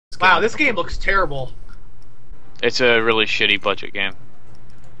Wow, this game looks terrible. It's a really shitty budget game.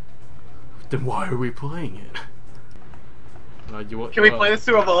 Then why are we playing it? Can we play this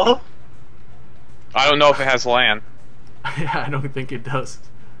to evolve? I don't know if it has LAN. Yeah, I don't think it does.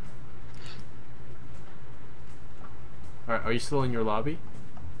 Alright, are you still in your lobby?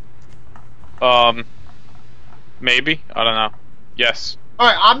 Maybe? I don't know. Yes.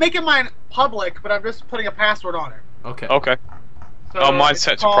 Alright, I'm making mine public, but I'm just putting a password on it. Okay. Okay. So Oh, mine's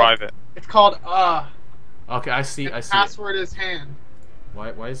set to private. It's called, Okay, I see, the I see. password is hand. Why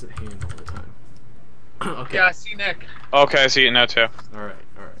is it hand all the time? Okay. Yeah, I see Nick. Okay, I see it now too. Alright,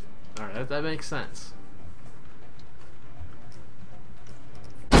 alright. Alright, that makes sense.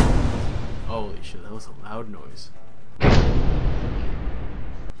 Holy shit, that was a loud noise.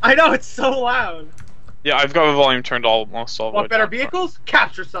 I know, it's so loud. Yeah, I've got the volume turned almost all the way Want better down. vehicles?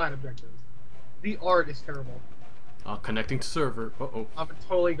 Capture side objectives. The art is terrible. Connecting to server. Uh-oh. I'm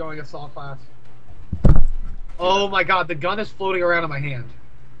totally going assault class. Oh my god, the gun is floating around in my hand.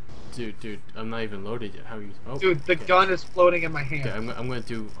 Dude, I'm not even loaded yet. How are you? Oh, Dude, the gun is floating in my hand. Okay, I'm gonna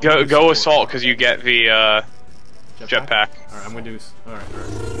do. Go assault, because you get the, jetpack. Alright, I'm gonna do. Alright.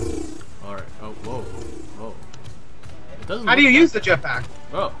 Alright. Oh, whoa. It doesn't. How do you use the jetpack?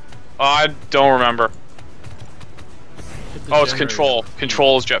 Oh. I don't remember. Oh, it's generator. control.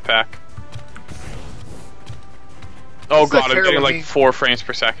 Control is jetpack. Oh This is a god, I'm getting terrible like game. 4 frames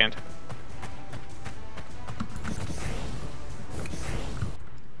per second.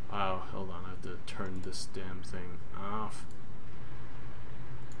 Oh, hold on. I have to turn this damn thing off.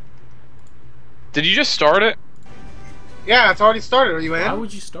 Did you just start it? Yeah, it's already started. Are you in? Why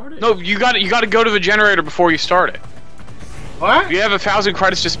would you start it? No, you gotta go to the generator before you start it. What? If you have 1,000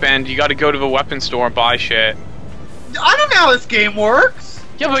 credits to spend, you gotta go to the weapon store and buy shit. I don't know how this game works.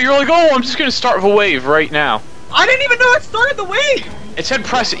 Yeah, but you're like, oh, I'm just gonna start the wave right now. I didn't even know it started the wave. It said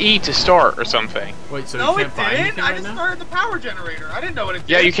press E to start or something. Wait, so No, you it can't buy didn't. anything I right just now? started the power generator. I didn't know what it did.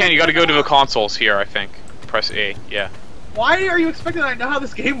 Yeah, you can. You gotta go to the consoles here, I think. Press E, yeah. Why are you expecting I know how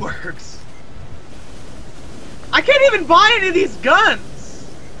this game works? I can't even buy any of these guns.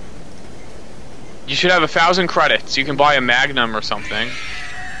 You should have 1,000 credits. You can buy a Magnum or something.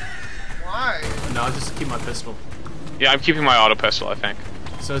 Why? No, I'll just keep my pistol. Yeah, I'm keeping my auto pistol, I think.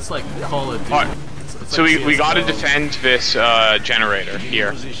 So it's like Call of Duty. Alright. It's So like we gotta CS:GO. defend this generator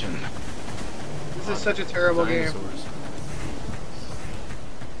here. This is such a terrible game. Dinosaurs.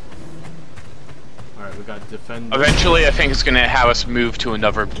 Alright, we gotta defend. Eventually, I think it's gonna have us move to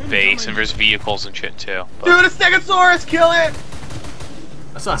another base, and there's vehicles and shit too. But Dude, a Stegosaurus, kill it!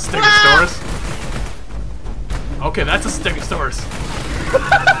 That's not a Stegosaurus. Okay, that's a Stegosaurus.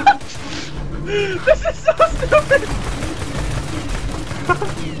 This is so stupid!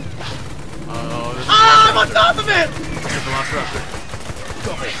 Ah, I'm on top of it! the Velociraptor.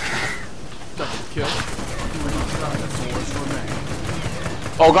 Double kill.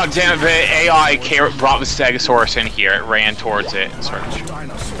 oh god damn it! The AI brought the Stegosaurus in here. It ran towards it and started shooting.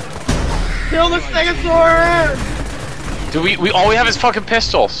 Kill the Stegosaurus! Do we all we have is fucking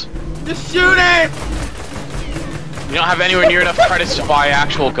pistols. Just shoot it! We don't have anywhere near enough credits to buy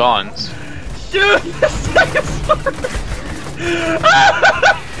actual guns. Shoot the Stegosaurus!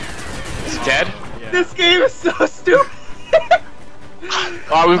 It's dead? This game is so stupid!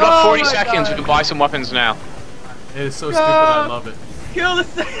 Alright, we've got Oh 40 my seconds. God. We can buy some weapons now. It is so stupid, I love it. Kill the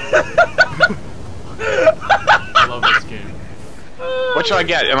Stegosaurus! I love this game. What should I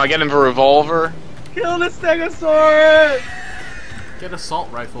get? Am I getting the revolver? Kill the Stegosaurus! Get assault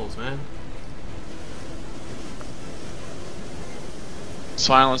rifles, man.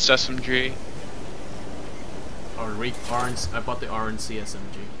 Silenced SMG. Or I bought the RNC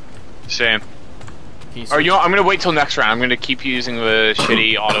SMG. Same. Can you Or you know, what, I'm gonna wait till next round. I'm gonna keep using the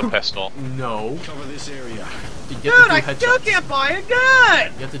shitty auto pistol. No. Cover this area. You Dude, have I to do still headshots. can't buy a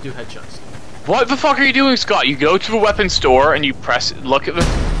gun! You have to do headshots. What the fuck are you doing, Scott? You go to the weapons store and you look at the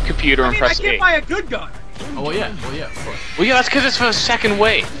computer I and mean, I press can't A. buy a good gun. Oh, well, yeah, of course. Well, yeah, that's because it's for the second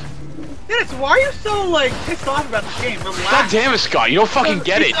wave. Dennis, why are you so, like, pissed off about this game? Relax. God damn it, Scott. You don't fucking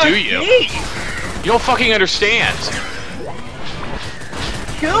get it, It's a do you? game. You don't fucking understand.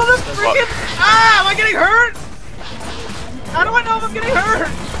 Kill the freaking... Ah, am I getting hurt? How do I know if I'm getting hurt?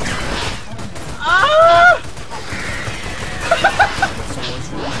 Ah!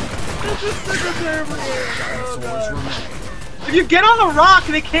 This is such a terrible game. Oh, God. If you get on the rock,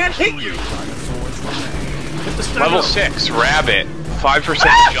 they can't hit you. Level 6, Rabbit.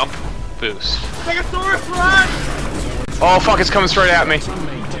 5% jump boost. Stegosaurus, run! Oh fuck, it's coming straight at me.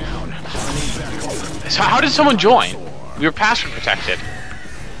 So how did someone join? We were password protected.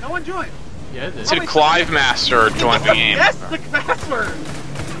 No one joined. Yeah, it It is. said Clive Master joined the game. Yes, the password.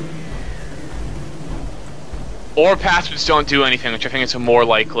 Or passwords don't do anything, which I think is a more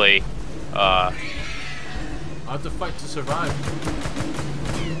likely. I have to fight to survive.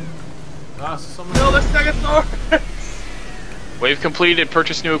 Ah, someone. Kill the Stegosaurus! Wave completed.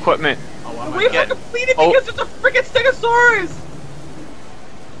 Purchase new equipment. Oh, why am I Wave dead? completed because it's a freaking Stegosaurus!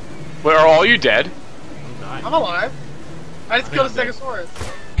 Wait, are all you dead? I'm dying. I'm alive. I just killed a think I'm Stegosaurus.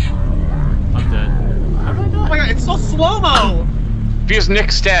 I'm dead. How did I Oh die? my god, it's so slow-mo! Because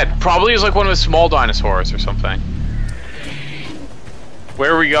Nick's dead. Probably is like one of the small dinosaurs or something.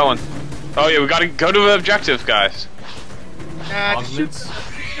 Where are we going? Oh yeah, we gotta go to the objective, guys. Nah, just shoot. Augments?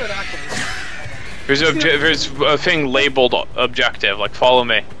 Shoot, actually. There's a thing labeled objective. Like, follow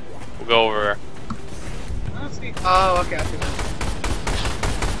me. We'll go over there. I don't see. Oh, okay, I see that.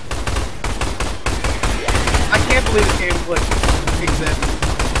 I can't believe this game like exists.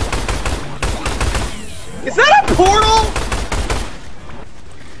 Is that a portal?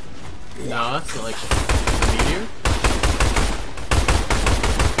 No, that's like a meteor.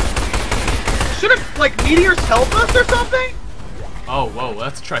 Shouldn't like meteors help us or something? Oh, whoa,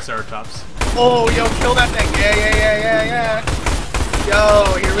 that's a Triceratops. Oh, yo, kill that thing! Yeah.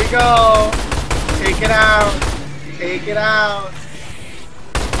 Yo, here we go. Take it out. Take it out.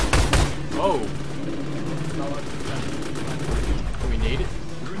 Whoa. Do we need it?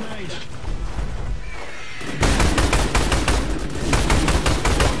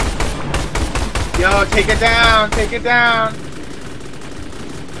 Yo, take it down. Take it down.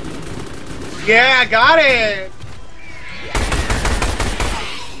 Yeah, got it.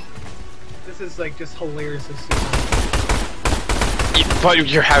 This is like just hilarious to see. But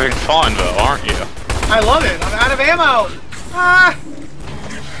you're having fun though, aren't you? I love it. I'm out of ammo. Ah.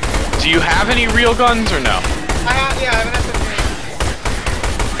 Do you have any real guns or no? I have an SMG.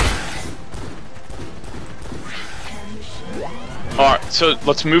 Alright, so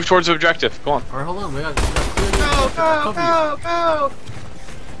let's move towards the objective. Go on. Alright, hold on, we got Go.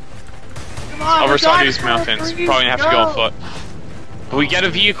 Come on, Other we're side of these dinosaurs, mountains. Marines, Probably have to go on go. foot. But we get a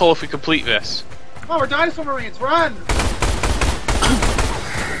vehicle if we complete this. Come on, we're dinosaur marines. Run.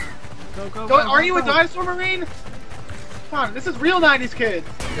 Go, Are you a dinosaur marine? Come on, this is real 90s kids.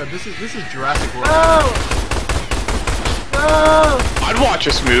 Yeah, this is Jurassic World. Go. Go. I'd watch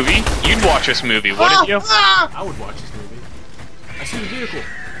this movie. You'd watch this movie, wouldn't you? Ah. I would watch this movie. I see the vehicle.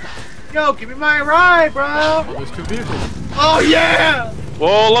 Yo, give me my ride, bro. Oh, there's two vehicles. Oh yeah.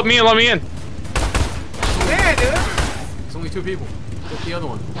 Whoa, let me in, let me in. Yeah, dude. It's only two people. Get the other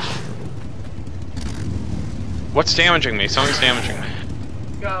one. What's damaging me? Something's damaging me.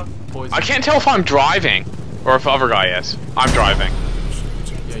 Let's go. Poison. I can't tell if I'm driving or if the other guy is. I'm driving.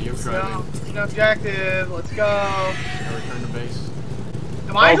 Yeah, you're Let's go. driving. An objective. Let's go. Now return to base.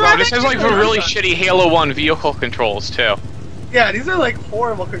 Am I Oh driving? god, this has like the really shitty Halo 1 vehicle controls too. Yeah, these are like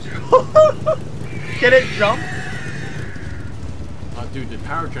horrible controls. Get it? Jump? Dude, the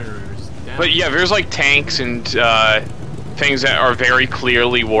power generator is down. But yeah, there's like tanks and things that are very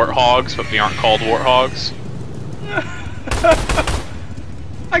clearly warthogs, but they aren't called warthogs.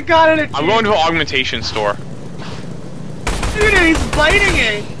 I got it. I'm going to an augmentation store. Dude, he's biting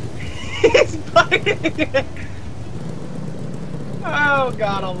it. He's biting it. Oh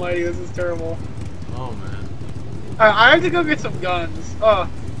god almighty, this is terrible. Oh man. Alright, I have to go get some guns. Oh.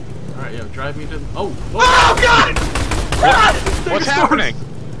 Alright, yeah, drive me to. Oh! Oh god! Run! What's happening?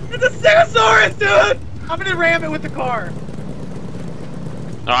 It's a Stegosaurus, dude! I'm gonna ram it with the car.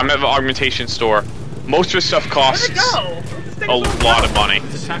 No, I'm at the augmentation store. Most of the stuff costs Where'd it go? Where'd the a Stegosaurus lot go? of money.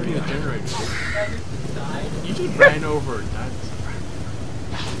 It's attacking the generator. You just ran over a dinosaur.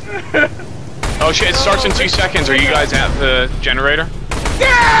 Oh shit, it starts in 2 seconds. Are you guys at the generator?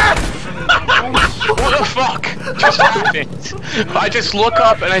 Yeah! What the fuck just happened? I just look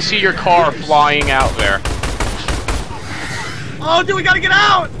up and I see your car flying out there. Oh, dude, we gotta get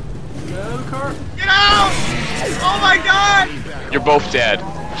out! Get out of the car. Get out! Oh my god! You're both dead.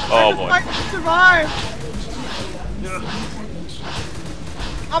 Oh boy. I can survive!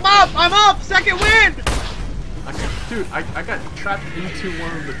 I'm up! Second wind! Dude, I got trapped into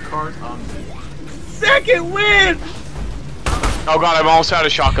one of the cars. Second wind! Oh god, I'm almost out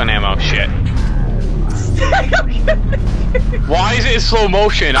of shotgun ammo. Shit. Why is it in slow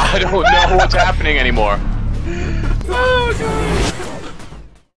motion? I don't know what's happening anymore. Oh god!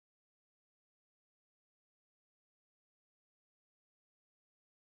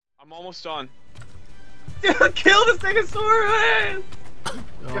 I'm almost done. Dude, kill the Stegosaurus!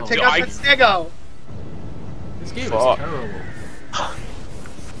 Oh, Take out that Stego! this game Fuck. is terrible.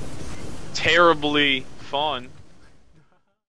 Terribly fun.